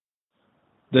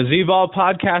The Z-Ball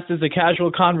podcast is a casual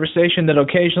conversation that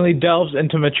occasionally delves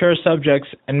into mature subjects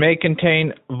and may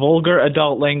contain vulgar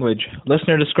adult language.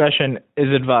 Listener discretion is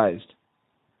advised.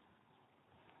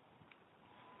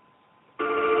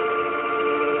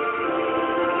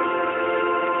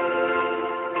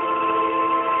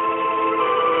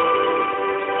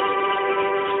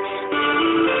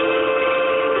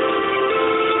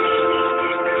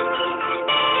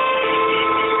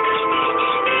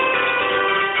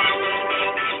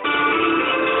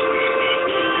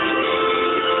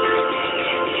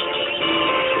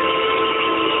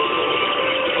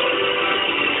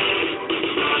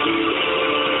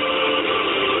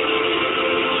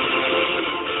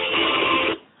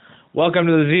 Welcome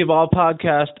to the Z-Ball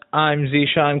podcast. I'm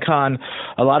Zishan Khan.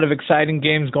 A lot of exciting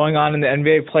games going on in the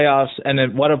NBA playoffs,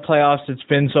 and what a playoffs it's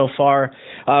been so far.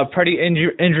 Pretty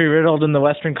injury riddled in the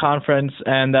Western Conference,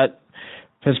 and that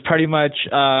has pretty much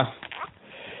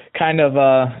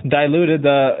diluted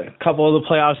the couple of the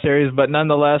playoff series, but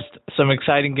nonetheless, some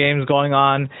exciting games going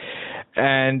on,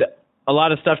 and a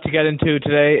lot of stuff to get into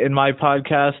today in my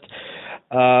podcast.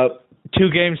 2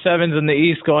 Game 7s in the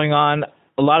East going on.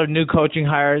 A lot of new coaching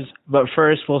hires, but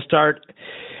first we'll start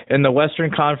in the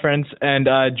Western Conference, and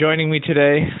joining me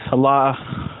today, a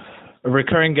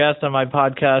recurring guest on my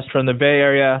podcast from the Bay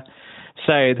Area,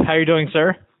 Syed. How are you doing, sir?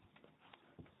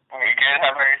 Are you good?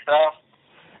 How about yourself?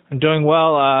 I'm doing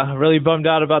well. Really bummed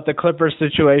out about the Clippers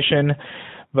situation,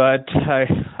 but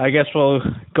I guess we'll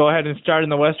go ahead and start in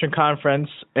the Western Conference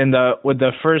with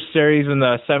the first series in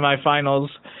the semifinals.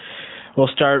 We'll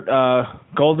start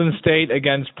Golden State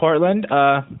against Portland.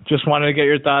 Just wanted to get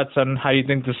your thoughts on how you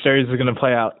think the series is going to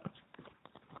play out.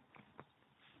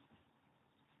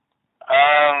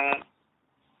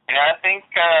 I think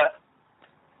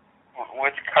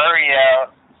with Curry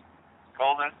out,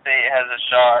 Golden State has a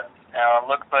shot. Now, it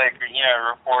looks like,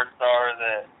 reports are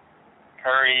that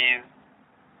Curry's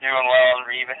doing well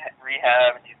in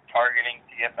rehab. He's targeting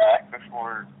to get back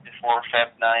before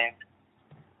Feb 9th.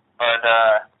 But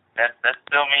that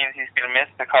still means he's going to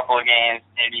miss a couple of games,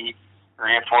 maybe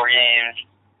 3 or 4 games.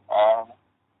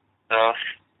 So if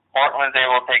Portland's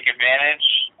able to take advantage,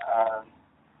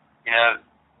 they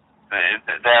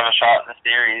have a shot in the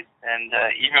series. And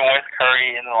even with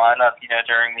Curry in the lineup,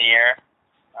 during the year,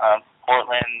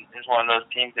 Portland is one of those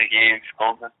teams that gave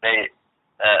Golden State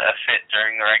a fit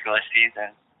during the regular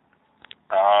season.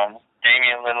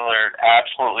 Damian Lillard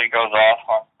absolutely goes off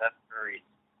on Steph Curry.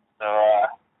 So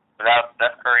without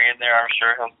Steph Curry in there, I'm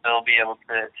sure he'll still be able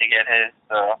to get his.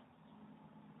 So.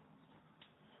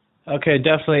 Okay,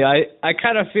 definitely. I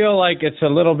kind of feel like it's a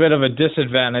little bit of a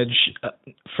disadvantage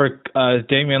for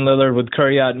Damian Lillard with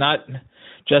Curry out, not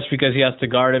just because he has to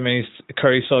guard him and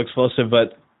Curry's so explosive,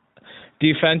 but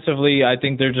defensively, I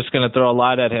think they're just going to throw a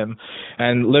lot at him.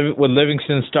 And with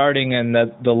Livingston starting and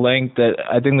the length, that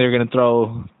I think they're going to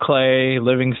throw Clay,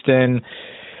 Livingston,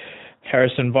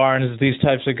 Harrison Barnes, these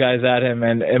types of guys at him,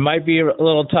 and it might be a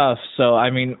little tough. So, I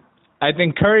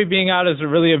think Curry being out is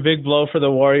really a big blow for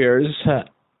the Warriors,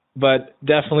 but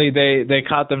definitely they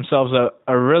caught themselves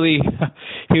a really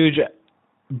huge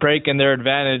break in their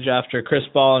advantage after Chris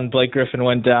Paul and Blake Griffin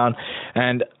went down.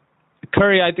 And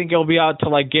Curry, I think he'll be out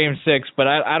till Game 6, but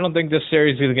I don't think this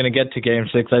series is going to get to Game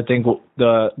 6. I think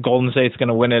the Golden State's going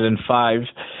to win it in 5.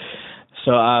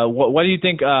 So what do you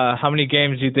think, how many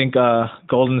games do you think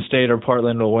Golden State or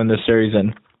Portland will win this series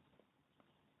in?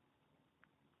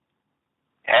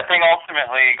 Yeah, I think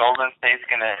ultimately Golden State's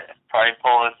going to probably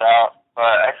pull this out.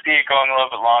 But I see it going a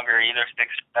little bit longer, either 6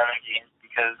 or 7 games,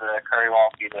 because Curry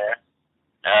won't be there.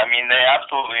 They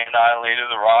absolutely annihilated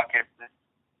the Rockets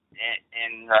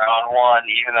in round 1,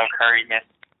 even though Curry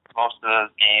missed most of those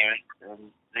games.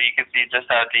 And so you can see just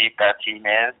how deep that team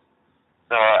is.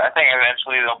 So I think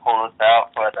eventually they'll pull this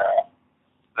out, but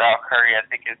without Curry, I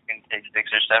think it's going to take 6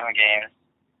 or 7 games.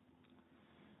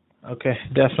 Okay,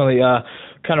 definitely.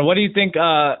 What do you think,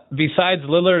 besides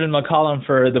Lillard and McCollum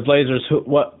for the Blazers,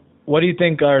 what do you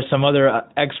think are some other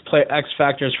X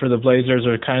factors for the Blazers,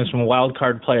 or kind of some wild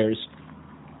card players?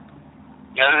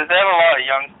 Yeah, they have a lot of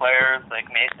young players, like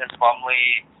Mason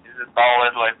Plumlee is a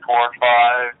solid 4 or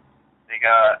 5. They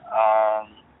got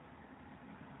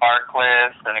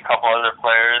Barclays and a couple other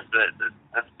players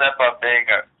that step up big.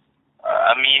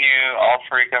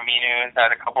 Al-Farouq Aminu has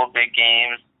had a couple of big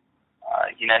games.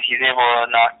 He's able to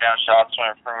knock down shots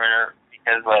from the perimeter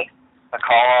because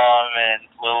McCollum and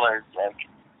Lillard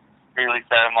really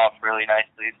set him up really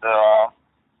nicely. So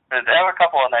they have a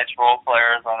couple of nice role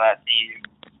players on that team.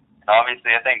 And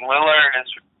obviously, I think Lillard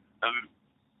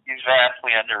he's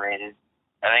vastly underrated.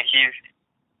 I think he's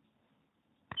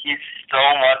so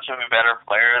much of a better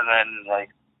player than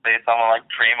say someone like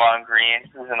Draymond Green,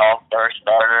 who's an all-star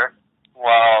starter,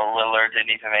 while Lillard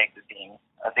didn't even make the team.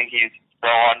 I think he's so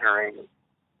underrated.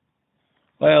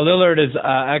 Well, Lillard is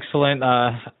excellent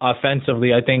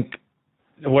offensively. I think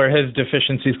where his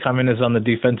deficiencies come in is on the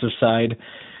defensive side.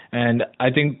 And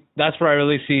I think that's where I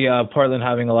really see Portland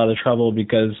having a lot of trouble,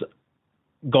 because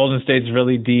Golden State's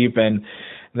really deep and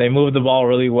they move the ball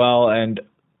really well, and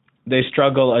they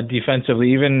struggle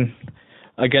defensively. Even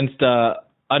against the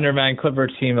undermanned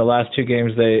Clippers team the last two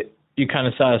games, you kind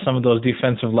of saw some of those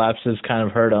defensive lapses kind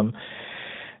of hurt them.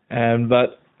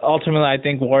 But ultimately, I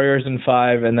think Warriors in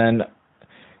 5, and then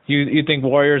you think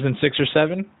Warriors in 6 or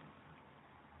 7?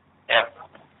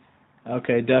 Yeah.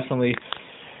 Okay, definitely.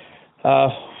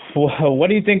 What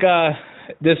do you think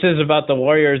this is about the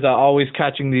Warriors always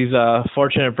catching these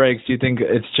fortunate breaks? Do you think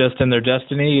it's just in their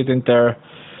destiny? You think they're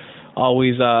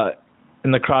always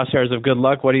in the crosshairs of good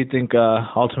luck? What do you think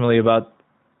ultimately about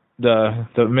the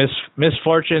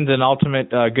misfortunes and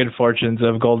ultimate good fortunes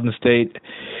of Golden State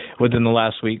within the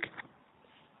last week?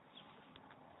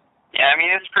 Yeah, I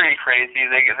mean, it's pretty crazy.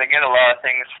 They get a lot of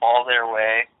things fall their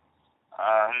way.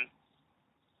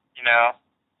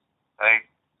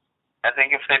 I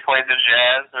think if they played the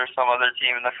Jazz or some other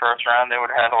team in the first round, they would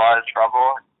have had a lot of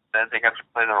trouble. Instead, they got to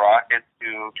play the Rockets,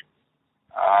 who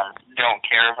don't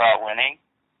care about winning.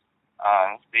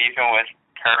 So even with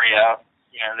Curry out,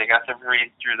 they got to breathe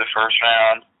through the first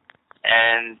round.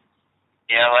 And,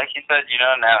 like you said,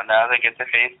 now they get to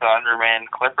face the undermanned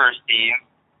Clippers team.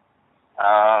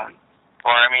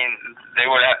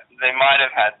 They might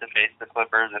have had to face the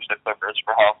Clippers if the Clippers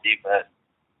were healthy, but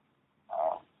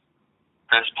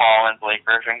Chris Paul and Blake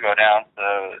Griffin go down,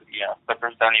 so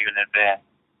Clippers don't even advance.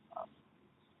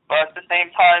 But at the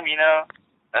same time,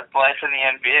 that's life in the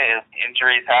NBA.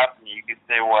 Injuries happen. You could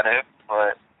say what if,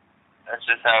 but that's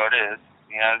just how it is.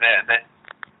 They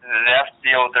have to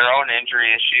deal with their own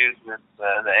injury issues with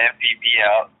the MVP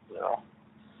out. So.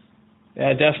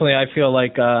 Yeah, definitely. I feel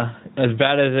like as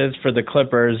bad as it is for the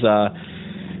Clippers,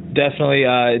 definitely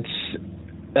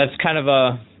that's kind of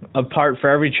a part for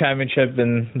every championship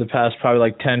in the past probably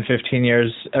like 10, 15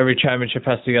 years. Every championship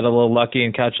has to get a little lucky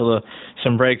and catch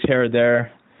some breaks here or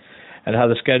there, and how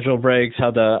the schedule breaks,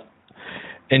 how the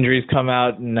injuries come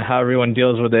out, and how everyone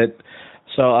deals with it.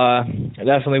 So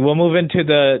definitely we'll move into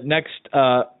the next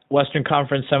Western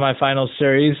Conference Semifinals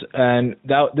series, and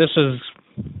this is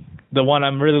the one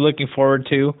I'm really looking forward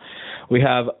to. We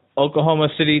have Oklahoma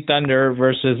City Thunder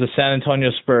versus the San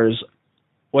Antonio Spurs.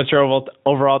 What's your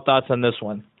overall thoughts on this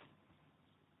one?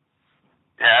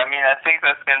 Yeah, I mean, I think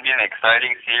that's going to be an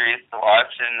exciting series to watch,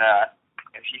 and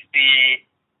if you see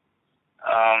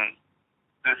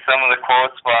some of the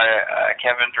quotes by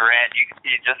Kevin Durant, you can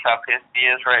see just how pissed he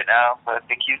is right now. So I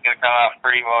think he's going to come out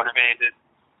pretty motivated.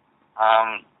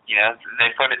 They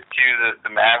put it to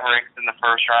the Mavericks in the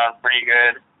first round pretty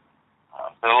good.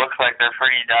 So it looks like they're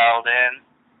pretty dialed in.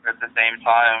 But at the same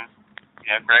time,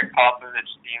 Greg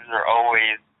Popovich teams are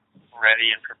always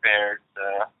ready and prepared. So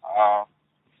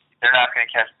they're not going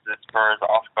to catch the Spurs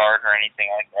off guard or anything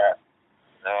like that.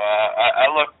 So I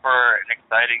look for an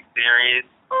exciting series.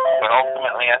 But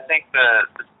ultimately, I think the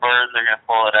Spurs are going to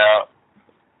pull it out.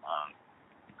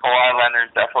 Kawhi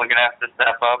Leonard's definitely going to have to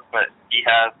step up, but he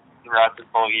has throughout this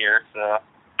whole year. So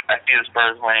I see the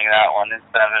Spurs winning that one in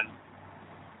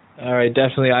 7. All right,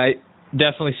 definitely. I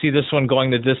definitely see this one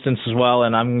going the distance as well,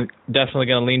 and I'm definitely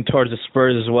going to lean towards the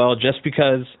Spurs as well, just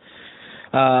because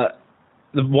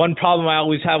the one problem I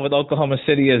always have with Oklahoma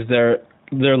City is their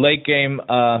late game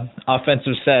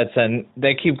offensive sets, and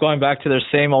they keep going back to their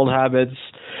same old habits,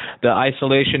 the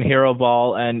isolation hero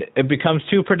ball, and it becomes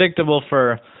too predictable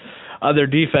for other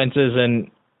defenses. And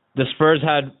the Spurs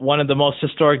had one of the most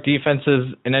historic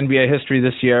defenses in NBA history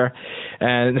this year,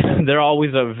 and they're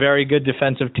always a very good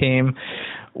defensive team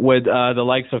with the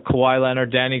likes of Kawhi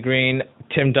Leonard, Danny Green,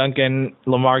 Tim Duncan,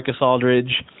 LaMarcus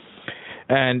Aldridge,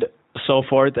 and so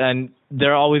forth. And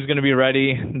they're always going to be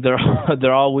ready.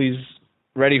 They're always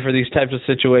ready for these types of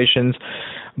situations.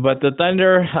 But the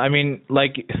Thunder, I mean,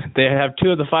 they have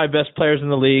 2 of the 5 best players in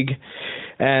the league,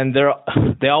 and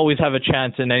they always have a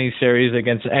chance in any series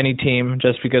against any team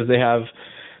just because they have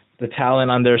the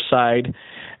talent on their side,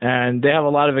 and they have a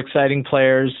lot of exciting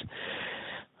players.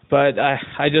 But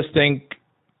I just think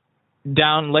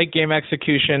down late game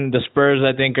execution, the Spurs,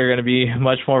 I think, are going to be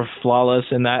much more flawless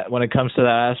in that when it comes to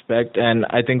that aspect, and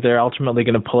I think they're ultimately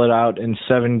going to pull it out in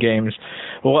 7 games.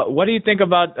 What do you think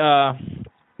about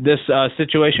this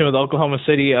situation with Oklahoma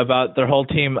City, about their whole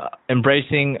team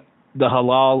embracing the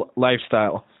halal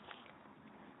lifestyle?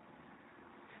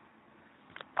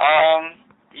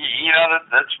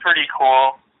 That's pretty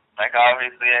cool.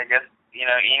 Obviously, I guess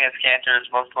Enes Kanter is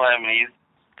Muslim, and he's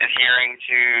adhering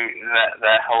to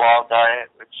that Halal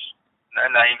Diet, which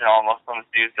not even all Muslims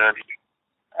do. So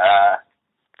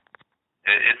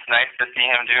it's nice to see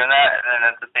him doing that, and then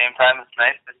at the same time, it's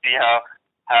nice to see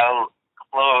how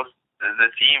close the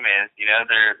team is.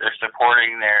 They're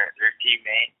supporting their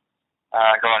teammate,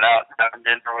 going out and having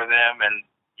dinner with him, and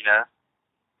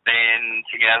staying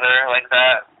together like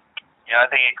that. I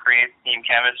think it creates team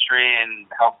chemistry and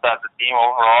helps out the team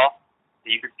overall.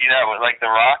 You could see that with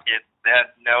the Rockets. They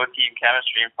had no team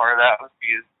chemistry, and part of that was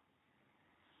because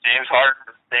James Harden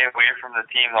would stay away from the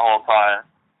team the whole time.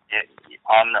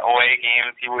 On the away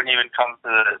games, he wouldn't even come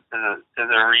to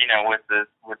the arena with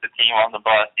the team on the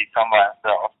bus. He'd come by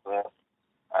himself. So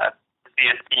to see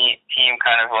his team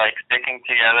kind of sticking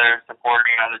together,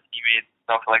 supporting other teammates,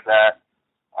 stuff like that,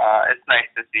 it's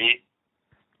nice to see.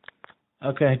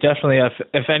 Okay, definitely.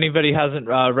 If anybody hasn't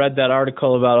read that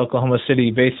article about Oklahoma City,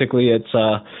 basically it's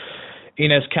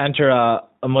Enes Kanter,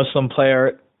 a Muslim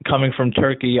player coming from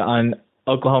Turkey on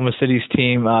Oklahoma City's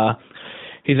team.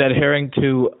 He's adhering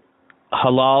to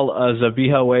halal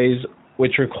zabiha ways,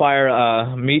 which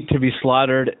require meat to be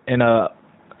slaughtered in a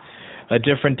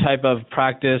different type of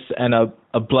practice and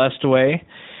a blessed way.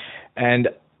 And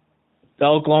the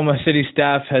Oklahoma City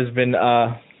staff has been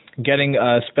getting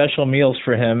special meals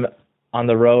for him on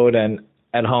the road and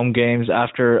at home games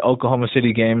after Oklahoma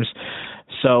City games.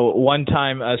 So one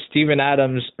time, Steven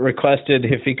Adams requested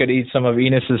if he could eat some of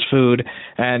Enes's food,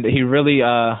 and he really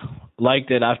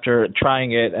liked it after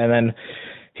trying it. And then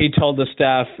he told the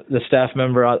staff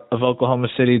member of Oklahoma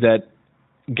City that,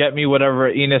 get me whatever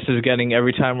Enes is getting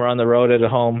every time we're on the road at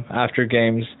home after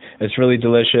games. It's really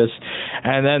delicious.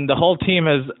 And then the whole team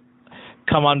has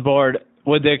come on board,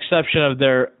 with the exception of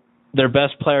their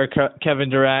best player, Kevin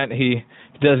Durant. He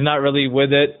does not really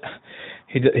with it.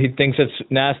 He thinks it's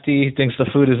nasty. He thinks the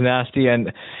food is nasty,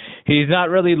 and he's not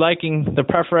really liking the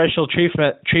preferential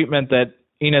treatment that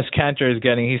Enes Kanter is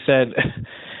getting. He said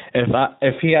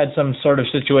if he had some sort of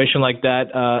situation like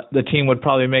that, the team would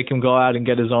probably make him go out and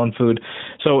get his own food.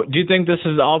 So do you think this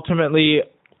is ultimately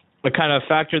a kind of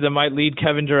factor that might lead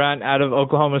Kevin Durant out of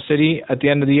Oklahoma City at the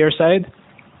end of the year, Syed?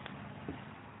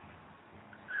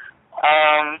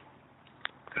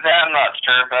 That I'm not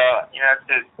sure about.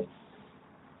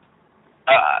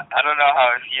 I don't know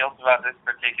how he feels about this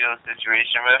particular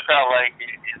situation, but it felt like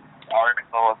in his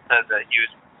article it said that he was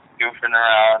goofing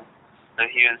around, that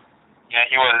he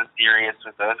wasn't serious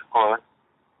with those quotes.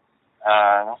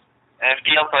 And it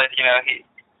feels like he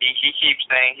keeps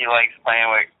saying he likes playing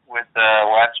with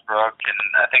Westbrook, and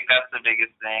I think that's the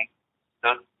biggest thing.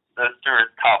 Those two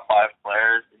are top 5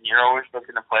 players, and you're always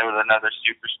looking to play with another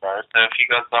superstar. So if he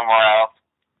goes somewhere else,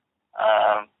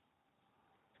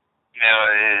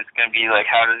 it's going to be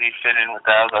how does he fit in with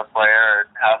that other player,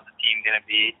 and how's the team going to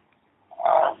be?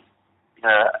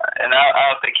 And I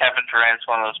don't think Kevin Durant's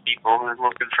one of those people who's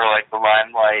looking for the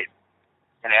limelight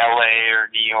in LA or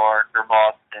New York or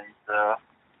Boston. So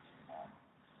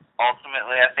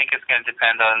ultimately, I think it's going to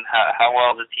depend on how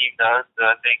well the team does. So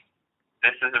I think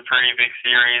this is a pretty big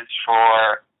series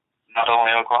for not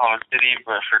only Oklahoma City,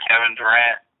 but for Kevin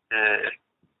Durant to,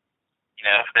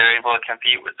 if they're able to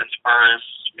compete with the Spurs,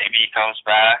 maybe he comes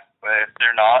back. But if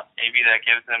they're not, maybe that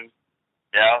gives him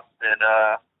doubt that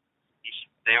he should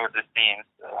stay with the team.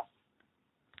 So.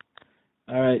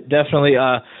 All right, definitely.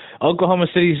 Oklahoma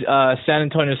City's San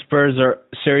Antonio Spurs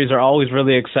series are always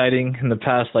really exciting in the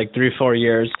past 3-4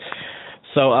 years.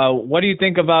 So what do you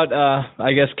think about,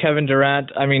 Kevin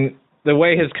Durant? I mean, the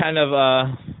way his kind of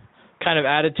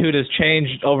attitude has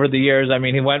changed over the years. I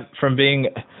mean, he went from being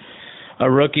a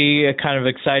rookie, a kind of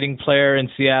exciting player in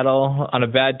Seattle on a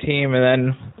bad team, and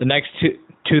then the next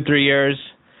 2-3 years,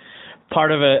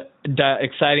 part of a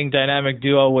exciting dynamic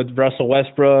duo with Russell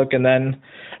Westbrook, and then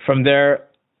from there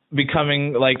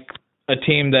becoming a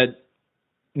team that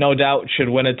no doubt should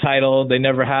win a title. They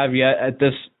never have yet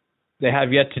they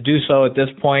have yet to do so at this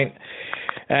point.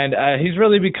 And he's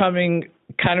really becoming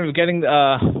getting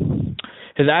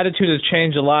his attitude has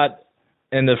changed a lot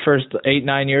in the first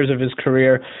 8-9 years of his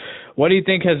career. What do you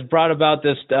think has brought about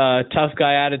this tough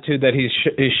guy attitude that he's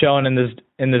shown in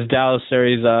this Dallas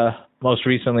series most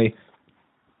recently?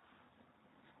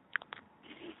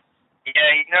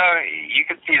 Yeah, you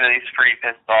can see that he's pretty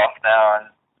pissed off now,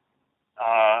 and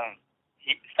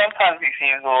sometimes he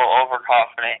seems a little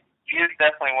overconfident. He is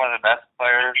definitely one of the best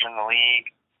players in the league,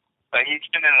 but he's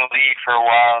been in the league for a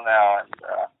while now, and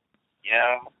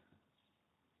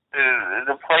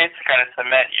the place to kind of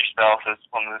cement yourself as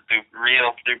one of the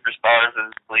real superstars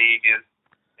of this league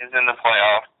is in the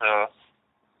playoffs. So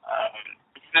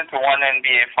he's been to one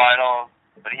NBA Finals,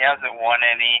 but he hasn't won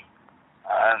any.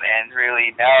 And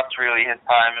really, now it's really his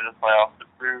time in the playoffs to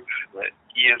prove that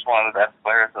he is one of the best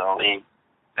players in the league.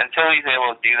 Until he's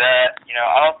able to do that,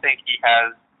 I don't think he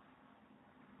has,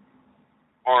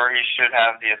 or he should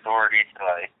have, the authority to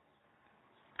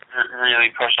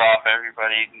really push off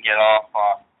everybody and get off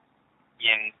on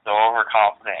being so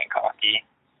overconfident and cocky.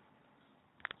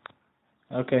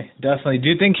 Okay, definitely. Do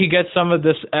you think he gets some of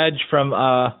this edge from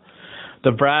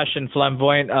the brash and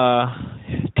flamboyant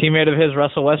teammate of his,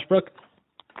 Russell Westbrook?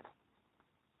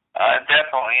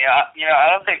 Definitely. I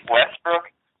don't think Westbrook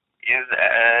is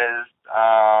as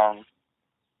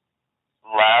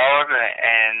loud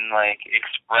and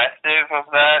expressive of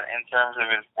that in terms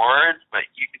of his words, but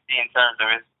you can see in terms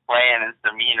of his play and his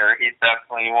demeanor, he's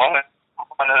definitely one of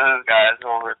those guys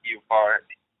over a few parts.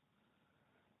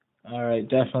 All right,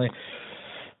 definitely.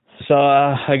 So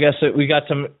I guess we got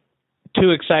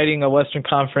two exciting Western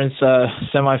Conference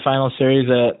semifinal series.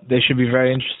 They should be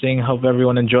very interesting. Hope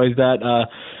everyone enjoys that.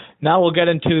 Now we'll get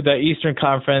into the Eastern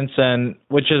Conference, and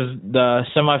which is the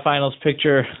semifinals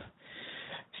picture.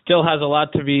 Still has a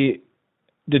lot to be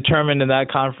determined in that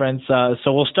conference.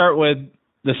 So we'll start with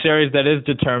the series that is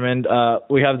determined.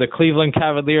 We have the Cleveland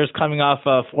Cavaliers coming off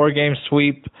a 4-game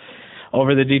sweep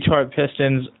over the Detroit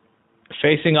Pistons,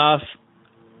 facing off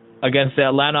against the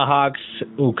Atlanta Hawks,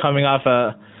 who coming off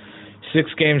a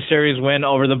 6-game series win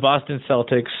over the Boston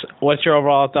Celtics. What's your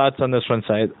overall thoughts on this one,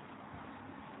 Syed?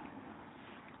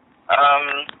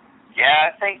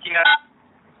 Yeah, I think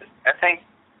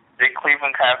the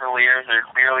Cleveland Cavaliers are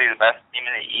clearly the best team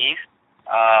in the East.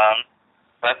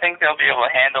 But I think they'll be able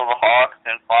to handle the Hawks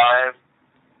in 5.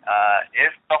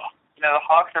 If the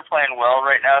Hawks are playing well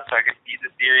right now, so I could see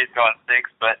the series going 6,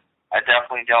 but I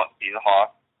definitely don't see the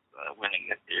Hawks winning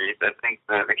the series. I think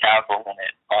the Cavs will win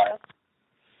it 5.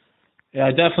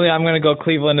 Yeah, definitely. I'm going to go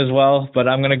Cleveland as well, but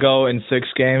I'm going to go in 6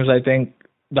 games. I think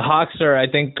the Hawks are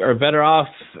better off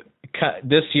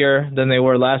this year than they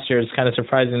were last year. It's kind of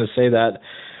surprising to say that,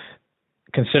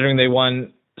 considering they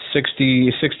won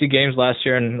 60 games last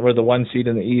year and were the 1 seed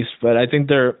in the East. But I think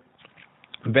they're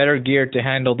better geared to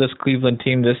handle this Cleveland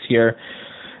team this year.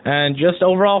 And just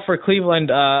overall for Cleveland,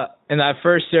 in that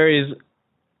first series,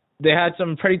 they had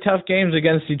some pretty tough games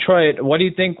against Detroit. What do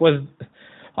you think was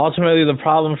ultimately the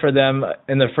problem for them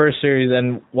in the first series,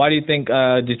 and why do you think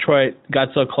Detroit got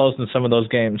so close in some of those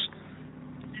games?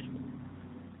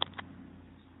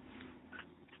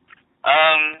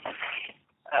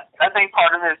 I think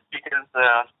part of it is because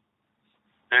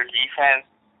their defense,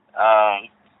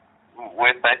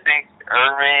 with I think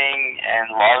Irving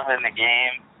and Love in the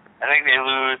game, I think they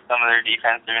lose some of their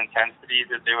defensive intensity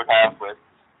that they would have with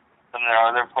some of their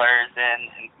other players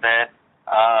instead.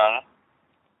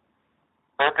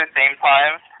 But at the same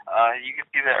time, you can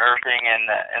see that Irving and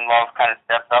Love kind of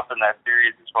stepped up in that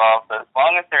series as well. So as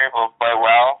long as they're able to play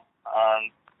well,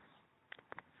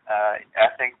 I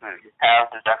think the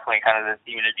Cavs are definitely kind of the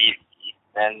team to beat.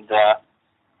 And,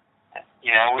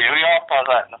 we all saw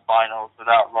that in the finals.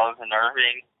 Without Love and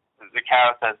Irving, the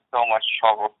Cavs had so much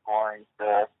trouble scoring.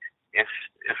 So if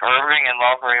Irving and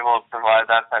Love are able to provide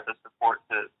that type of support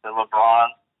to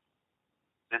LeBron,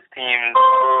 this team,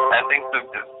 I think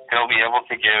they'll be able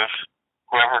to give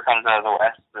whoever comes out of the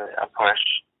West a push.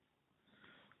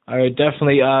 All right,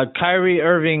 definitely. Kyrie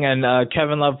Irving and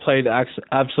Kevin Love played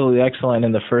absolutely excellent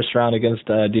in the first round against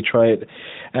Detroit.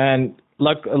 And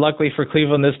luckily for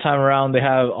Cleveland this time around, they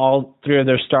have all 3 of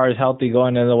their stars healthy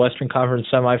going into the Western Conference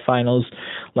semifinals.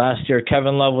 Last year,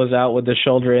 Kevin Love was out with a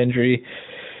shoulder injury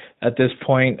at this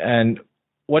point. And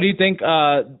what do you think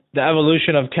the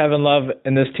evolution of Kevin Love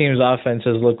in this team's offense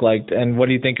has looked like, and what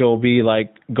do you think it will be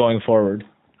like going forward?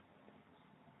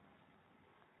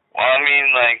 Well,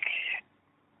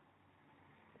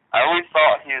 I always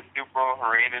thought he was super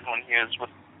overrated when he was with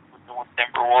the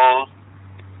Timberwolves,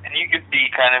 and you could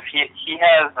see kind of he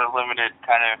has a limited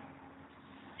kind of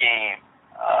game.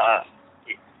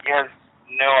 He has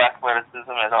no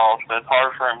athleticism at all, so it's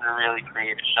hard for him to really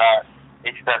create a shot,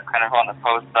 except kind of on the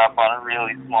post up on a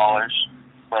really smallish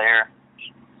player.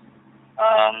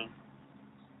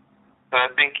 So I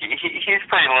think he's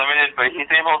pretty limited, but he's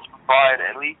able to provide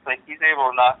at least he's able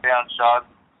to knock down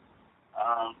shots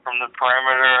from the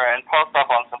perimeter and post up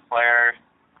on some players.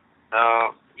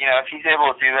 So, if he's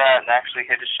able to do that and actually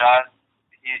hit a shot,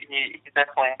 he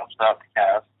definitely helps out the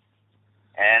Cavs.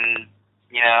 And,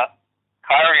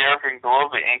 Kyrie Irving's a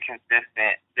little bit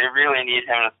inconsistent. They really need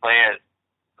him to play at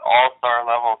all-star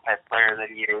level type player that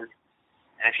he is.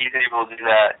 And if he's able to do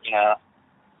that,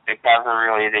 the Cavs are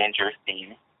really a dangerous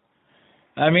team.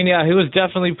 I mean, yeah, he was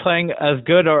definitely playing as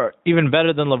good or even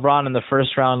better than LeBron in the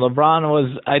first round. LeBron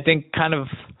was, I think, kind of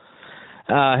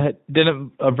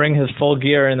didn't bring his full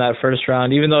gear in that first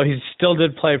round, even though he still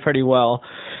did play pretty well.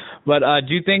 But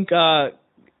do you think we're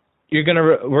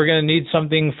gonna need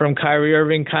something from Kyrie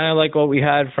Irving, kind of like what we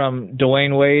had from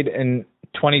Dwayne Wade in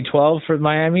 2012 for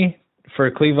Miami, for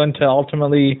Cleveland to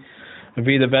ultimately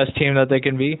be the best team that they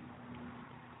can be?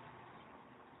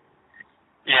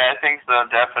 Yeah, I think so,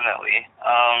 definitely.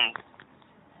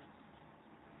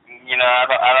 I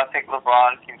don't think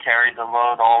LeBron can carry the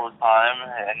load all the time,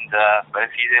 and but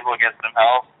if he's able to get some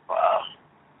help,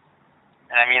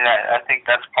 and I think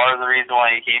that's part of the reason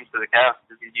why he came to the Cavs,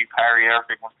 because he knew Kyrie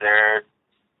Irving was there.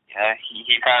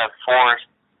 He kind of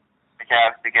forced the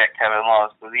Cavs to get Kevin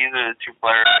Love, so these are the two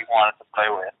players he wanted to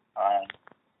play with.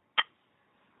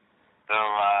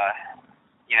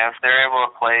 If they're able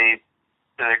to play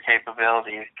to their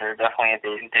capabilities, they're definitely a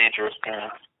dangerous team.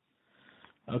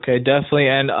 Okay, definitely.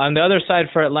 And on the other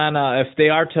side for Atlanta, if they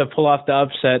are to pull off the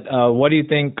upset, what do you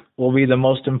think will be the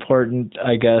most important,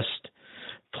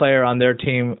 player on their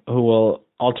team who will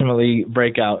ultimately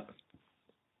break out?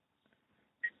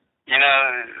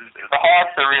 The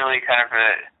Hawks are really kind of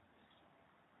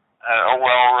a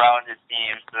well-rounded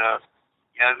team. So,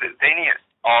 they need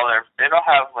they don't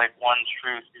have one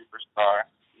true superstar.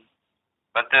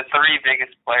 But the three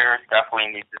biggest players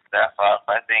definitely need to step up.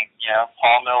 I think,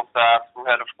 Paul Millsap, who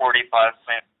had a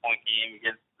 45-point game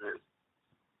against the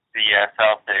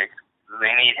Celtics,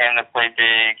 they need him to play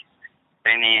big.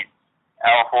 They need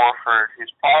Al Horford,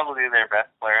 who's probably their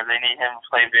best player. They need him to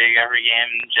play big every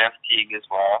game, and Jeff Teague as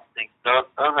well. I think those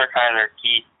are kind of their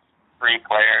key three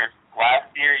players.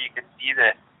 Last year, you could see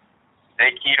that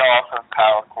they keyed off of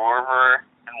Kyle Korver,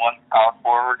 and once Kyle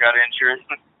Korver got injured,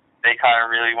 they kind of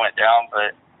really went down.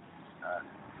 But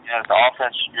the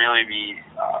offense should really be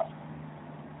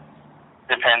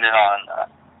dependent on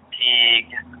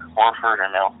Teague, Horford,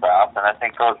 and Millsap, and I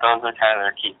think those are kind of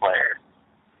their key players.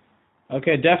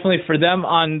 Okay, definitely for them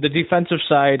on the defensive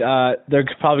side, they're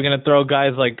probably going to throw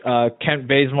guys like Kent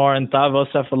Bazemore and Thabo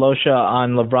Sefolosha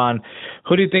on LeBron.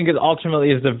 Who do you think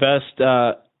ultimately is the best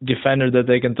defender that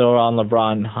they can throw on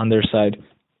LeBron on their side?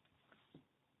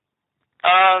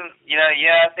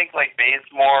 I think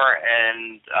Bazemore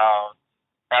and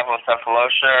Thabo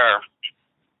Sefolosha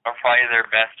are probably their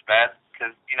best bets,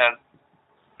 because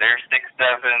they're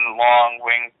 6'7" long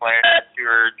wing players who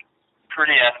are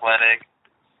pretty athletic.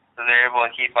 So they're able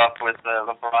to keep up with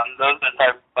LeBron. Those are the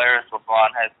type of players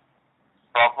LeBron has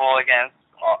trouble against,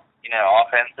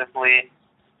 offensively.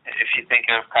 If you think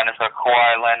of kind of a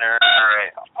Kawhi Leonard or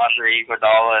Andre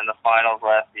Iguodala in the finals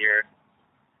last year,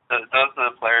 those are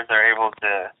the players that are able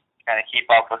to kind of keep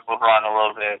up with LeBron a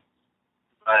little bit.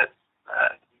 But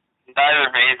neither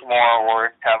Bazemore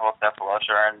or Thabo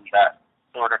Sefolosha are in that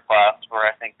sort of class where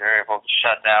I think they're able to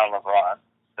shut down LeBron.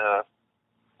 So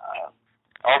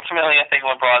ultimately, I think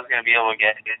LeBron's going to be able to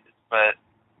get it, but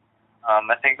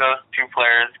I think those two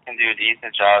players can do a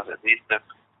decent job, at least of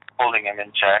holding him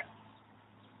in check.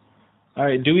 All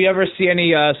right. Do we ever see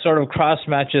any sort of cross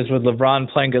matches with LeBron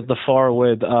playing at the 4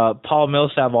 with Paul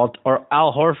Millsap or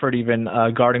Al Horford even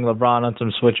guarding LeBron on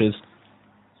some switches?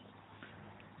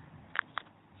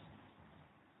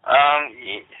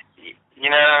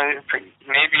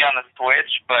 Maybe on the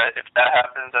switch, but if that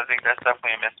happens, I think that's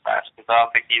definitely a mismatch, because I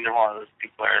don't think either one of those two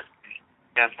players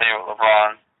can stay with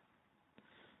LeBron.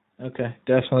 Okay,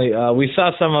 definitely. We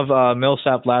saw some of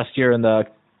Millsap last year in the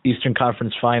Eastern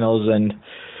Conference Finals, and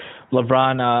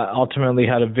LeBron ultimately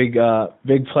had a big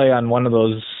play on one of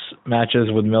those matches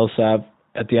with Millsap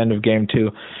at the end of Game 2.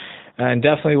 And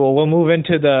definitely, we'll move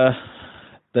into the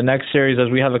next series as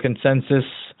we have a consensus.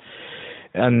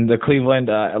 And the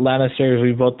Cleveland-Atlanta series,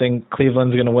 we both think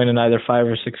Cleveland's going to win in either 5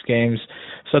 or 6 games.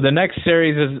 So the next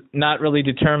series is not really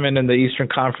determined in the Eastern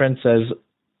Conference, as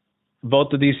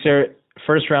both of these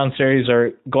first-round series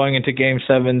are going into Game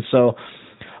 7. So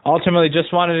ultimately,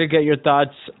 just wanted to get your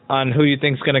thoughts on who you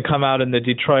think is going to come out in the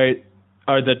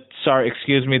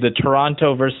the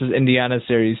Toronto versus Indiana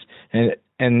series,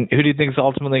 and who do you think is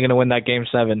ultimately going to win that Game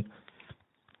 7?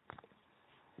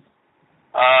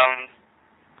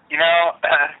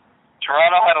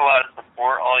 Toronto had a lot of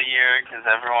support all year because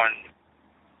everyone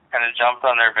kind of jumped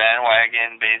on their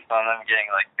bandwagon based on them getting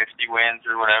 50 wins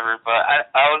or whatever. But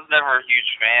I was never a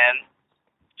huge fan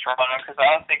of Toronto because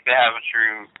I don't think they have a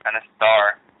true kind of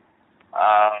star.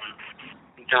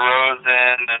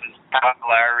 DeRozan and Kyle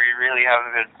Lowry really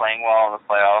haven't been playing well in the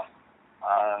playoffs.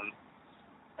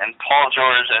 And Paul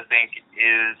George, I think,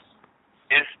 is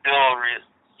still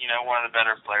one of the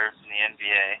better players in the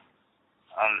NBA.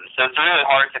 So it's really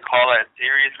hard to call that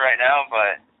series right now,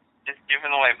 but just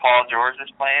given the way Paul George is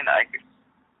playing, I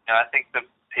think the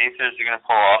Pacers are going to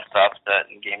pull off the upset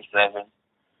in Game 7.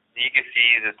 you can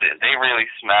see that they really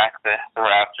smacked the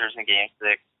Raptors in Game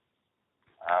 6.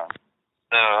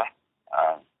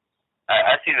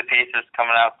 I see the Pacers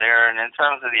coming out there. And in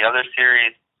terms of the other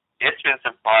series, it's been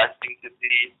surprising to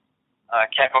see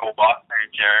Kemba Walker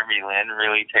and Jeremy Lin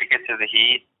really take it to the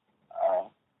Heat.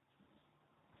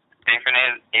 They've been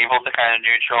able to kind of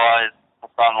neutralize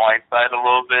Hassan Whiteside a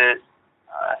little bit.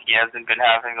 He hasn't been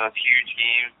having those huge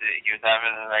games that he was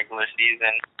having in the regular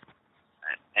season.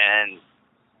 And,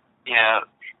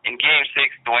 in Game 6,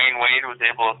 Dwayne Wade was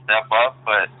able to step up,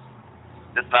 but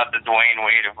it's not the Dwayne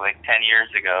Wade of 10 years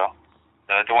ago.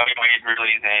 So Dwayne Wade really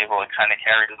isn't able to kind of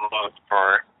carry the load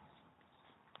for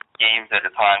games at a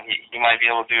time. He might be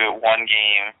able to do it one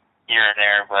game here and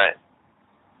there, but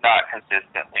not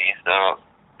consistently. So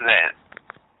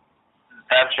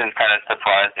that's been kind of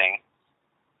surprising.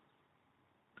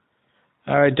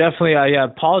 All right, definitely.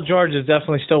 Paul George is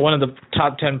definitely still one of the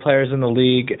top 10 players in the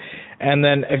league. And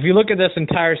then if you look at this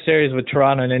entire series with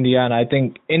Toronto and Indiana, I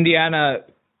think Indiana,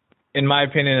 in my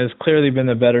opinion, has clearly been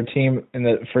the better team in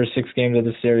the first 6 games of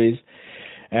the series.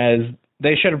 As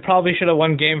they probably should have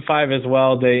won Game 5 as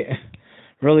well. They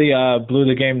really blew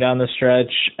the game down the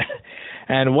stretch.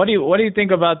 And what do you think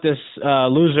about this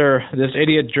loser, this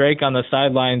idiot Drake on the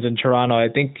sidelines in Toronto? I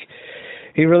think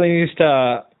he really needs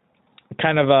to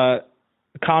kind of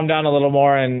calm down a little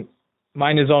more and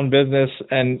mind his own business.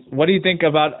 And what do you think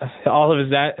about all of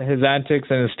his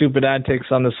antics and his stupid antics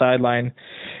on the sideline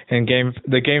in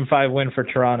the Game 5 win for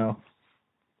Toronto?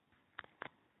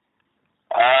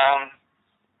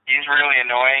 He's really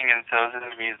annoying, and so is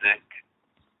his music.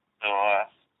 So,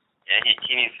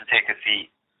 he needs to take a seat.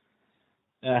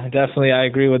 Yeah, definitely, I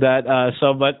agree with that.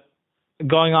 But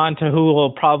going on to who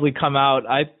will probably come out,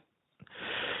 I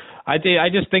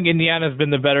just think Indiana's been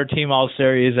the better team all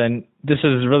series, and this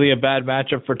is really a bad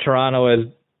matchup for Toronto as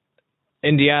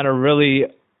Indiana really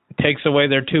takes away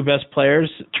their 2 best players,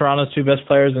 Toronto's 2 best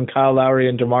players, in Kyle Lowry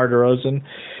and DeMar DeRozan.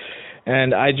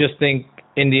 And I just think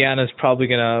Indiana's probably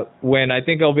going to win. I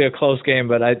think it'll be a close game,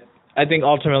 but I think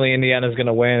ultimately Indiana's going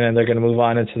to win, and they're going to move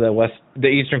on into the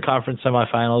Eastern Conference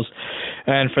Semifinals.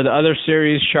 And for the other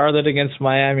series, Charlotte against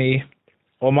Miami.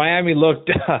 Well, Miami looked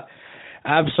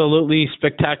absolutely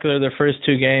spectacular the first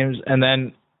 2 games, and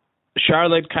then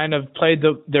Charlotte kind of played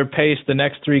their pace the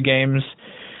next 3 games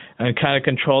and kind of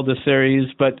controlled the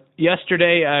series. But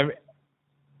yesterday,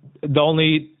 the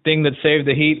only thing that saved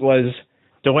the Heat was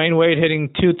Dwayne Wade hitting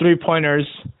 2 3-pointers,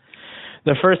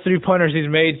 the first 3-pointers he's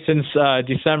made since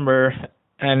December,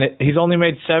 and he's only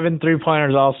made 7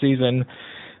 3-pointers all season.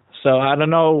 So I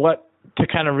don't know what to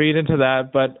kind of read into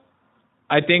that, but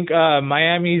I think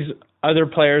Miami's other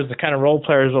players, the kind of role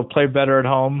players, will play better at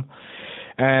home.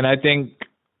 And I think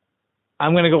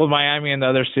I'm going to go with Miami in the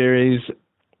other series.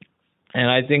 And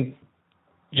I think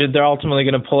they're ultimately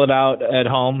going to pull it out at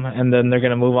home, and then they're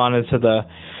going to move on into the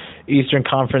Eastern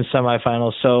Conference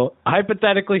Semifinals. So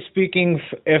hypothetically speaking,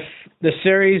 if the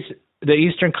series, the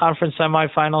Eastern Conference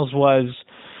Semifinals, was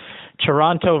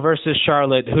Toronto versus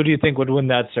Charlotte, who do you think would win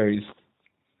that series?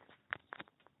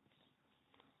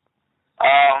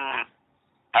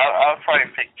 I would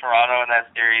probably pick Toronto in that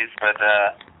series, but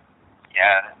I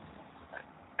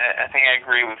think I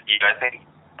agree with you. I think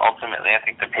ultimately,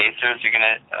 the Pacers are going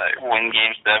to win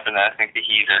Game 7, and I think the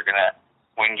Heat are going to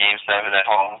win Game 7 at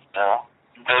home. So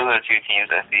those are the 2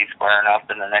 teams I see squaring up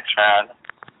in the next round.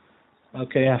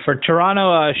 Okay, yeah. For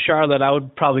Toronto, Charlotte, I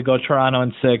would probably go Toronto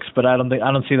in 6, but I don't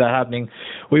see that happening.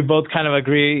 We both kind of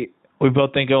agree. We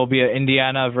both think it will be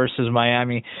Indiana versus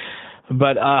Miami.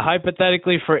 But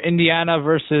hypothetically, for Indiana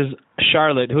versus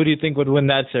Charlotte, who do you think would win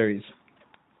that series?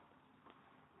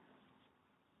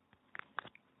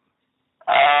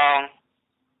 I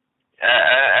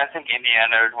think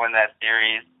Indiana would win that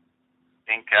series. I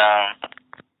think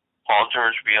Paul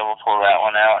George would be able to pull that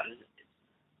one out. And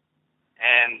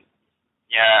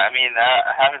I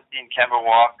haven't seen Kemba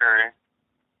Walker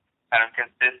kind of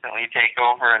consistently take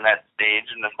over in that stage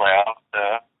in the playoffs.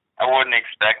 So I wouldn't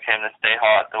expect him to stay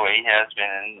hot the way he has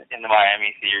been in the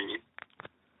Miami series.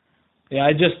 Yeah,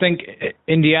 I just think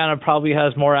Indiana probably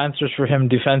has more answers for him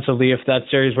defensively if that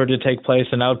series were to take place,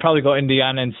 and I would probably go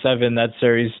Indiana in 7 that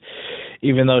series,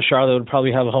 even though Charlotte would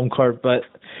probably have a home court. But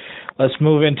let's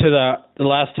move into the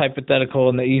last hypothetical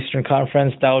in the Eastern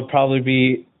Conference. That would probably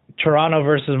be Toronto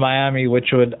versus Miami,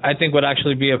 which would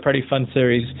actually be a pretty fun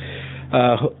series.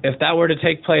 If that were to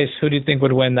take place, who do you think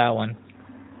would win that one?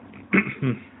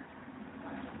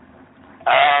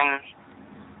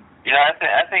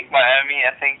 I think Miami.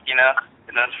 I think in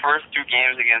those first 2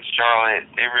 games against Charlotte,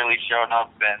 they really showed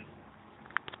up, and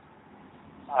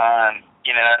I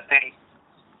think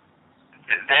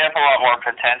they have a lot more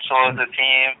potential as a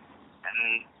team.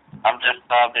 and I'm just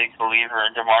not a big believer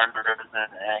in DeMar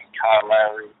DeRozan and Kyle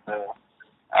Lowry, so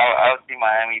I would see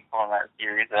Miami pulling that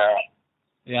series out.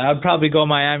 Yeah, I'd probably go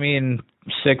Miami in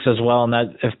 6 as well, and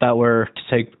that if that were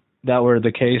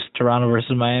the case, Toronto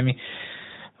versus Miami.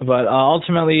 But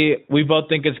ultimately, we both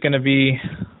think it's going to be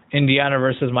Indiana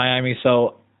versus Miami.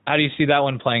 So how do you see that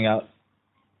one playing out?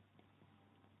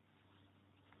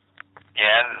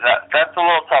 Yeah, that's a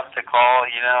little tough to call,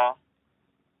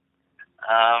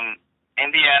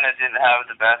 Indiana didn't have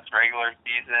the best regular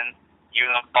season,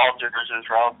 even though Paul George is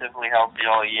relatively healthy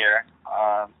all year.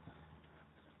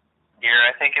 Here,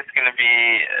 I think it's going to be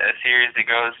a series that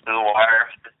goes to the wire.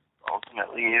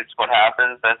 Ultimately, is what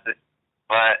happens. But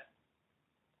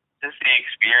just the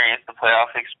experience, the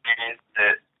playoff experience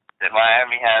that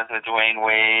Miami has with Dwayne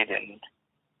Wade, and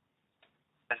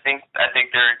I think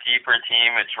they're a deeper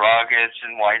team. It's Dragic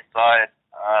and Whiteside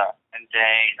and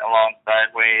Dane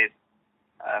alongside Wade.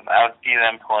 I would see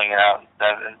them pulling it out in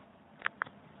 7.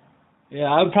 Yeah,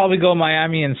 I would probably go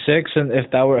Miami in 6, and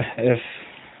if that were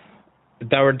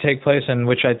to take place, and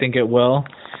which I think it will.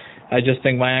 I just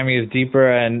think Miami is deeper,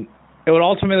 and it would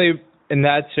ultimately, in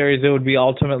that series, it would be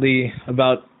ultimately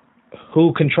about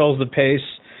who controls the pace.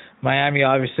 Miami,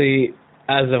 obviously,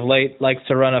 as of late, likes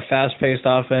to run a fast-paced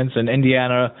offense, and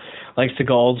Indiana likes to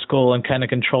go old school and kind of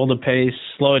control the pace,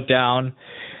 slow it down,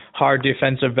 hard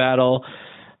defensive battle.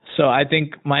 So I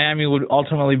think Miami would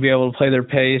ultimately be able to play their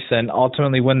pace and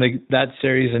ultimately win that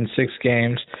series in 6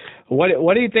 games. What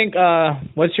do you think?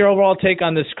 What's your overall take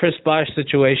on this Chris Bosh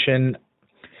situation?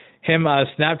 Him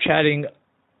Snapchatting,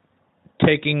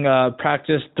 taking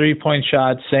practice 3-point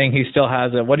shots, saying he still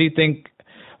has it. What do you think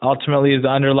ultimately is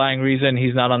the underlying reason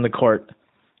he's not on the court?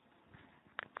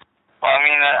 Well, I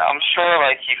mean, I'm sure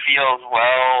he feels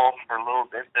well for a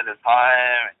little bit at a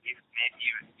time. He's maybe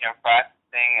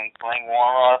practicing and playing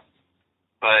warm up,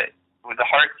 but with the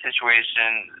heart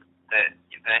situation that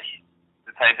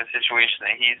the type of situation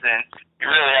that he's in, you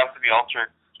really have to be ultra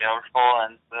careful.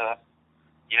 And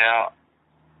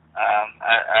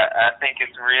I think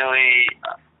it's really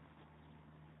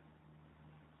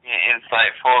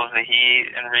insightful of the Heat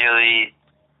and really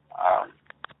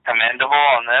commendable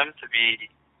on them to be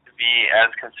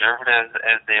as conservative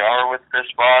as they are with Chris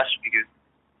Bosh, because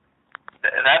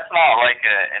that's not like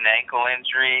an ankle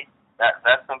injury.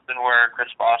 That's something where Chris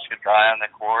Bosh could die on the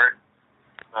court.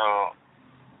 So,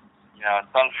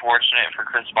 it's unfortunate for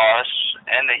Chris Bosh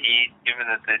and the Heat, given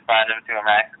that they signed him to a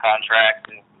max contract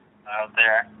and out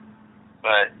there.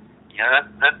 But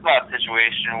that's not a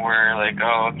situation where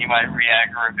he might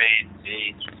re-aggravate a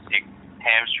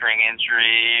hamstring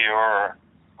injury or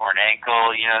an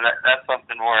ankle. That's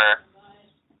something where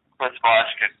Chris Bosh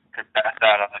could pass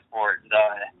out on the court and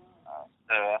die.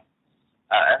 So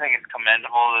I think it's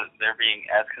commendable that they're being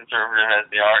as conservative as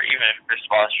they are, even if Chris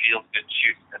Bosh feels good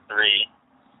shooting a 3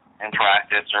 in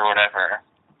practice or whatever.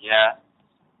 Yeah.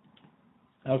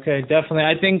 Okay, definitely.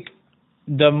 I think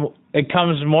it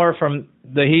comes more from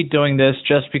the Heat doing this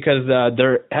just because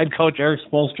their head coach, Eric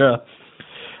Spoelstra,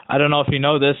 I don't know if you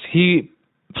know this, he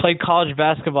played college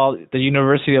basketball at the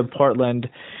University of Portland,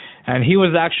 and he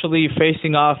was actually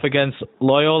facing off against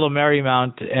Loyola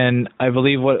Marymount in, I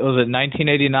believe,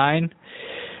 1989,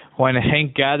 when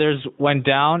Hank Gathers went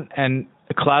down and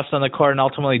collapsed on the court and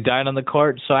ultimately died on the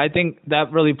court. So I think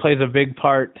that really plays a big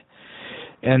part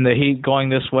in the Heat going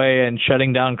this way and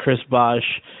shutting down Chris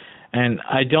Bosh. And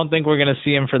I don't think we're going to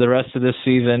see him for the rest of this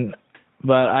season.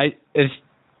 But it's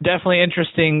definitely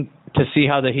interesting to see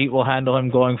how the Heat will handle him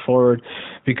going forward,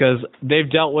 because they've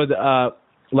dealt with a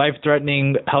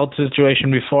life-threatening health situation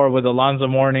before with Alonzo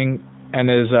Mourning and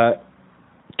his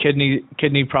kidney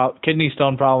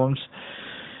stone problems.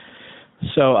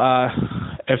 So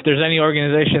if there's any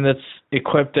organization that's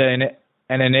equipped and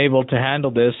enabled to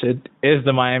handle this, it is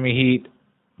the Miami Heat.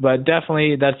 But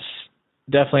that's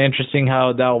definitely interesting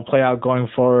how that will play out going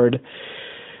forward.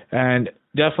 And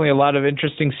definitely a lot of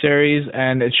interesting series,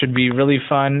 and it should be really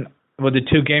fun with the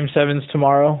 2 Game 7s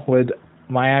tomorrow with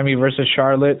Miami versus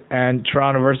Charlotte and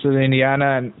Toronto versus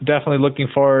Indiana, and definitely looking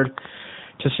forward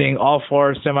to seeing all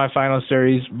 4 semifinal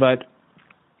series. But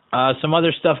some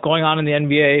other stuff going on in the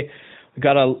NBA. We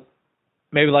got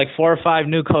maybe 4 or 5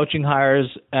 new coaching hires,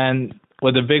 and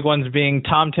with the big ones being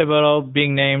Tom Thibodeau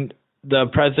being named the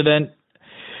president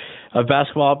of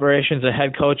basketball operations, the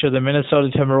head coach of the Minnesota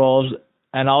Timberwolves,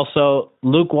 and also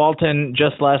Luke Walton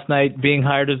just last night being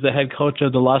hired as the head coach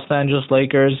of the Los Angeles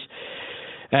Lakers,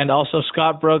 and also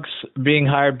Scott Brooks being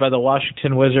hired by the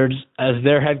Washington Wizards as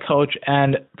their head coach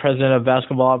and president of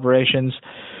basketball operations.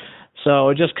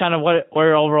 So just kind of what are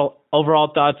your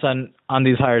overall thoughts on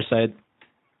these hires, Syed?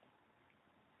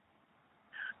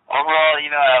 overall,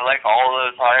 I like all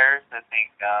of those hires. I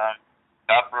think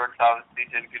Scott Brooks obviously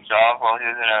did a good job while he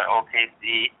was in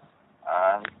OKC.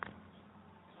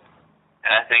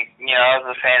 And I think, I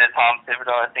was a fan of Tom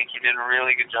Thibodeau. I think he did a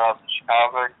really good job in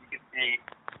Chicago. You can see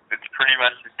it's pretty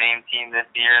much the same team this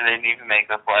year. They didn't even make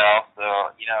the playoffs. So,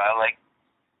 I like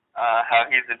how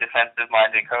he's a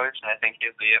defensive-minded coach, and I think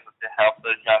he'll be able to help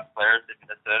those young players in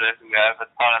Minnesota who have a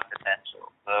ton of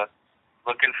potential. So,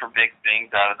 looking for big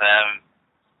things out of them,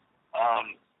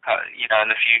 in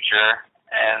the future.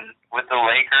 And with the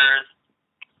Lakers,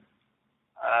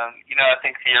 I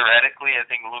think theoretically, I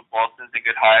think Luke Walton's a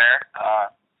good hire.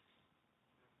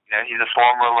 He's a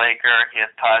former Laker. He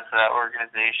has ties to that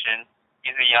organization.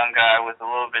 He's a young guy with a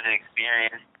little bit of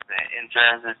experience in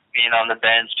terms of being on the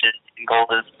bench in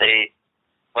Golden State.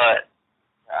 But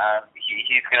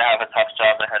he's going to have a tough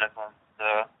job ahead of him.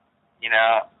 So,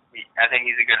 I think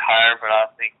he's a good hire, but I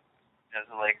don't think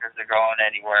the Lakers are going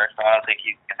anywhere. So I don't think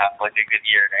he's going to have a good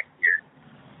year next year.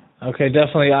 Okay,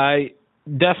 definitely. I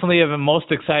definitely am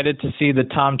most excited to see the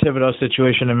Tom Thibodeau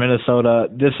situation in Minnesota.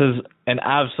 This is an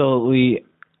absolutely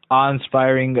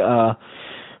awe-inspiring,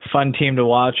 fun team to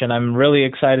watch, and I'm really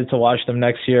excited to watch them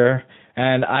next year.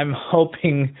 And I'm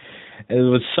hoping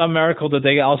with some miracle that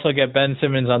they also get Ben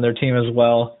Simmons on their team as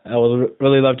well. I would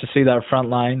really love to see that front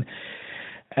line.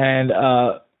 And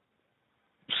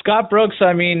Scott Brooks,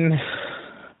 I mean,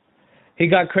 he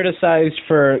got criticized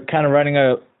for kind of running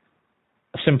a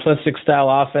simplistic style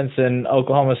offense in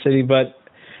Oklahoma City, but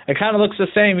it kind of looks the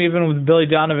same even with Billy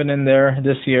Donovan in there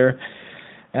this year.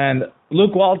 And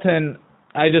Luke Walton,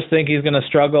 I just think he's going to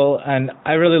struggle, and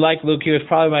I really like Luke. He was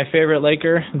probably my favorite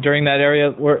Laker during that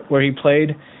area where he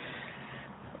played.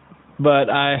 But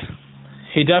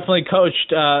he definitely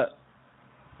coached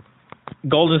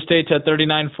Golden State to a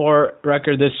 39-4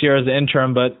 record this year as an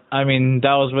interim, but, I mean,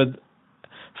 that was with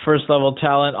first-level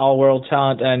talent, all-world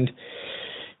talent, and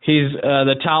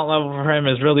the talent level for him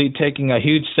is really taking a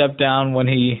huge step down when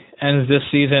he ends this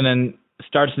season and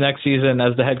starts next season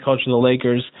as the head coach of the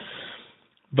Lakers.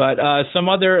 But some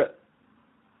other,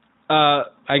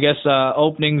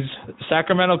 openings,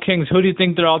 Sacramento Kings, who do you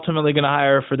think they're ultimately going to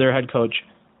hire for their head coach?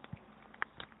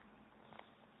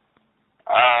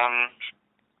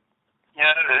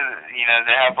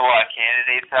 They have a lot of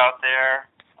candidates out there.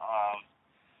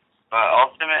 But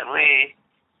ultimately,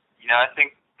 I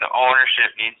think the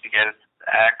ownership needs to get its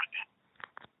act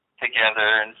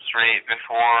together and straight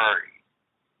before,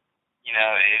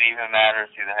 it even matters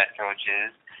who the head coach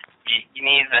is. You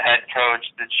need the head coach,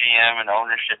 the GM, and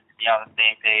ownership to be on the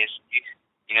same page.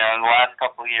 In the last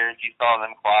couple of years, you saw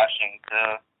them clashing. So,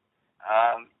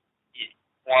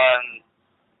 one,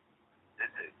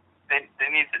 they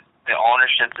need the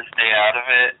ownership to stay out of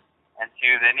it, and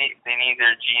two, they need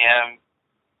their GM,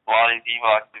 Vlade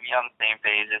Divac, to be on the same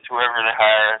page as whoever they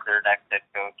hire as their next head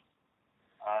coach.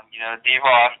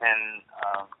 Divac and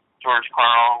George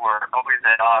Karl were always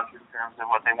at odds in terms of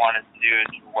what they wanted to do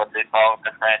and what they saw with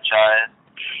the franchise.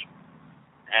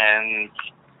 And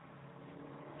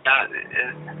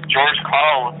George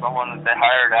Karl was someone that they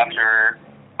hired after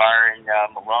firing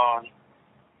Malone,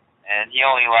 and he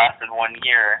only lasted 1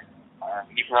 year,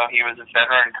 even though he was a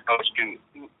veteran coach who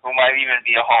might even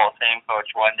be a Hall of Fame coach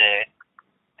one day.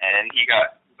 And he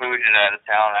got booted out of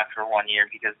town after 1 year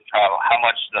because of how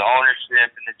much the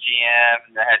ownership and the GM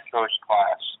and the head coach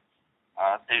clashed.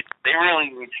 They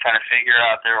really need to kind of figure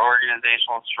out their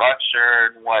organizational structure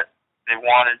and what they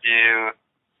want to do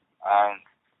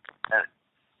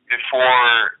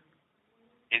before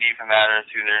it even matters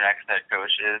who their next head coach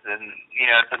is. And,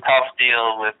 it's a tough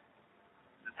deal with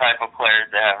the type of players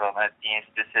they have on that team,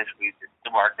 specifically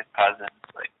DeMarcus Cousins.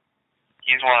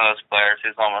 He's one of those players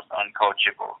who's almost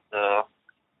uncoachable. So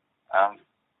I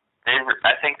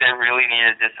think they really need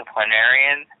a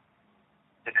disciplinarian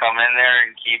to come in there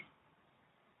and keep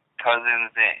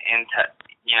Cousins intact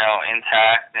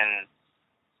and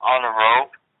on the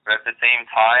rope. But at the same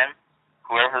time,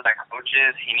 whoever that coach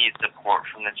is, he needs support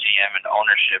from the GM and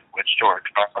ownership, which George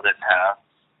Karl didn't have.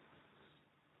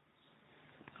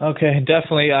 Okay,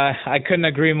 definitely. I couldn't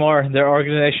agree more. Their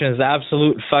organization is an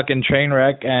absolute fucking train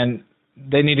wreck, and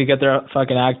they need to get their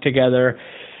fucking act together,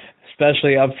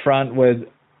 especially up front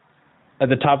at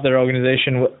the top of their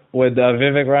organization with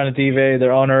Vivek Ranadive,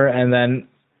 their owner, and then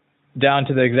down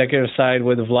to the executive side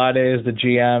with Vlade as the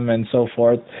GM and so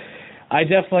forth. I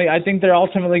think they're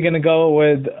ultimately going to go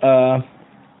with,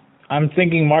 I'm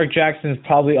thinking Mark Jackson's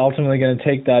probably ultimately going to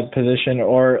take that position,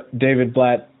 or David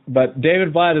Blatt. But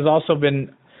David Blatt has also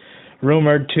been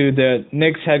rumored to the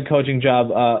Knicks head coaching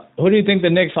job. Who do you think the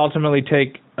Knicks ultimately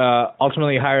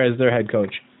hire as their head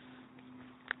coach?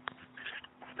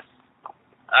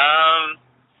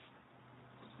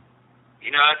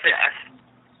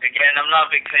 Again, I'm not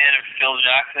a big fan of Phil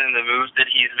Jackson and the moves that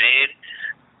he's made.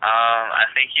 I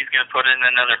think he's going to put in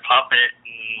another puppet,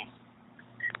 and,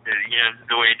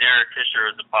 the way Derek Fisher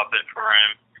was a puppet for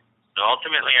him. So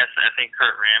ultimately, I think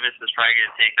Kurt Rambis is probably going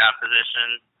to take that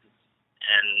position,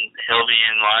 and he'll be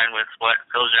in line with what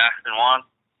Phil Jackson wants.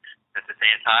 At the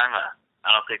same time,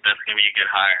 I don't think that's going to be a good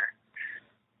hire.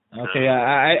 Okay,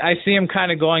 I see him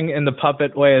kind of going in the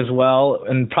puppet way as well,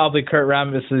 and probably Kurt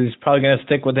Rambis is probably going to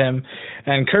stick with him.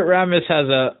 And Kurt Rambis has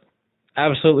a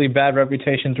absolutely bad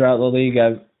reputation throughout the league.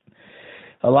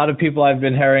 A lot of people I've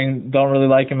been hearing don't really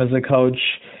like him as a coach.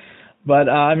 But,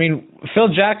 Phil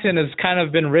Jackson has kind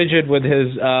of been rigid with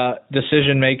his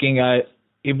decision-making.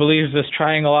 He believes this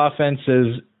triangle offense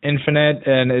is infinite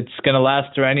and it's going to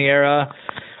last through any era.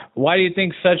 Why do you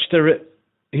think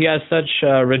he has such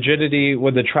rigidity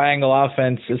with the triangle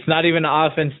offense? It's not even an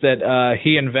offense that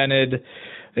he invented.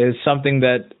 It's something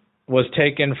that was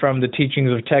taken from the teachings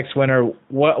of Tex Winter.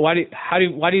 Why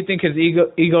do you think his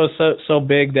ego is so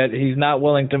big that he's not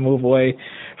willing to move away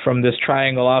from this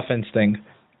triangle offense thing?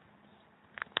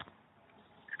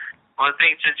 Well, I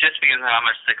think just because of how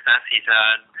much success he's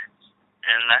had,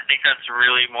 and I think that's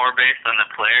really more based on the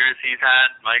players he's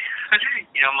had, like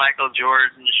Michael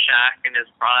Jordan, Shaq in his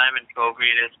prime, and Kobe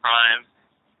in his prime,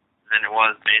 than it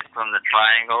was based on the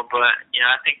triangle. But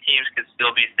I think teams could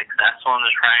still be successful in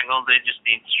the triangle. They just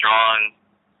need strong,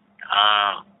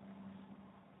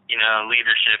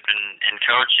 leadership and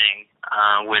coaching,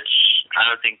 which I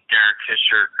don't think Derek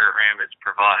Fisher or Kurt Rambis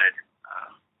provide.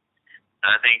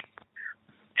 I think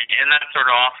in that sort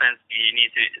of offense, you need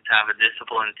to have a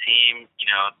disciplined team.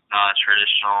 Not a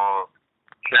traditional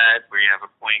set where you have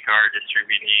a point guard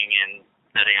distributing and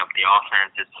setting up the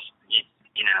offense.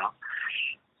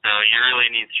 So you really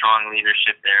need strong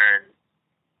leadership there.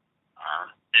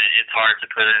 It's hard to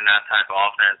put in that type of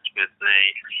offense with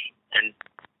an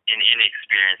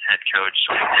inexperienced head coach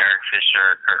like Derek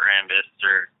Fisher, Kurt Rambis,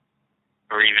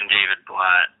 or even David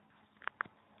Blatt.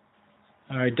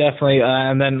 All right, definitely.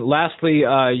 And then lastly,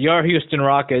 your Houston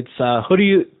Rockets, who do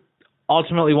you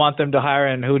ultimately want them to hire,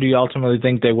 and who do you ultimately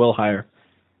think they will hire?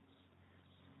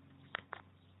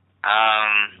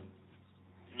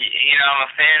 I'm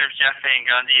a fan of Jeff Van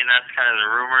Gundy, and that's kind of the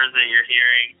rumors that you're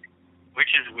hearing, which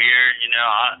is weird.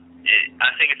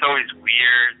 I think it's always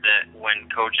weird that when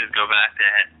coaches go back to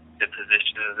the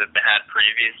positions that they had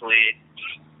previously.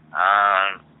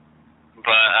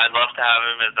 But I'd love to have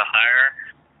him as a hire.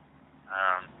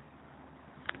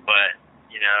 But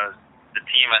the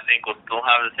team, I think, will still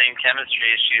have the same chemistry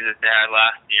issues that they had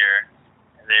last year,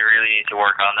 and they really need to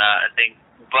work on that, I think.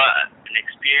 But an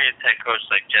experienced head coach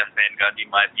like Jeff Van Gundy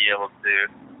might be able to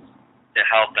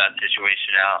help that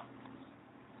situation out.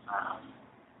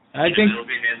 I think it'll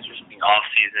be an interesting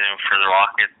offseason for the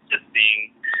Rockets, just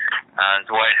seeing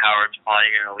Dwight Howard's probably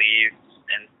going to leave,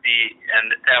 and they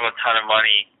have a ton of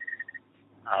money.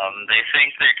 They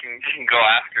think they can go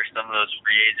after some of those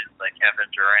free agents like Kevin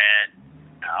Durant,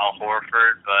 Al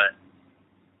Horford, but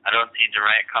I don't see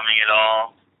Durant coming at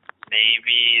all.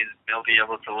 Maybe they'll be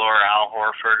able to lure Al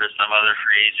Horford or some other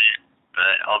free agent,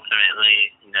 but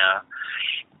ultimately,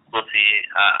 we'll see.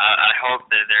 I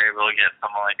hope that they're able to get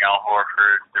someone like Al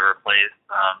Horford to replace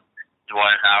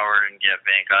Dwight Howard and get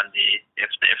Van Gundy.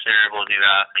 If they're able to do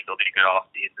that, I think it'll be a good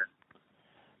offseason.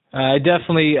 I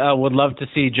definitely would love to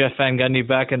see Jeff Van Gundy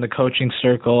back in the coaching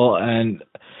circle, and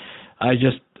I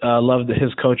just love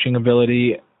his coaching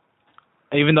ability.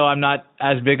 Even though I'm not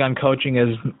as big on coaching as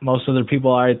most other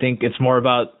people are, I think it's more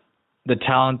about the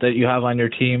talent that you have on your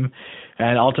team,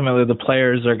 and ultimately the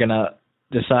players are going to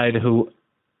decide who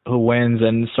wins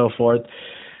and so forth.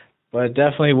 But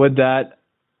definitely with that,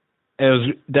 it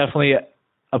was definitely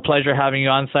a pleasure having you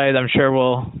on, Syed. I'm sure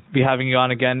we'll be having you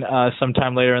on again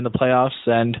sometime later in the playoffs,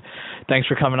 and thanks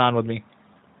for coming on with me.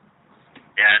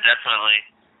 Yeah, definitely.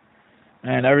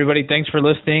 And everybody, thanks for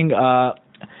listening.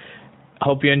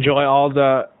 Hope you enjoy all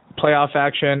the playoff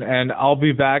action, and I'll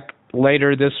be back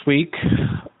later this week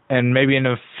and maybe in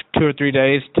 2 or 3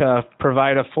 days to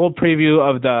provide a full preview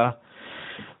of the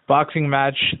boxing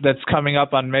match that's coming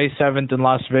up on May 7th in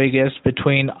Las Vegas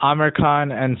between Amir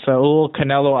Khan and Saul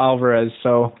Canelo Alvarez.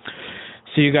 So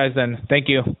see you guys then. Thank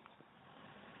you.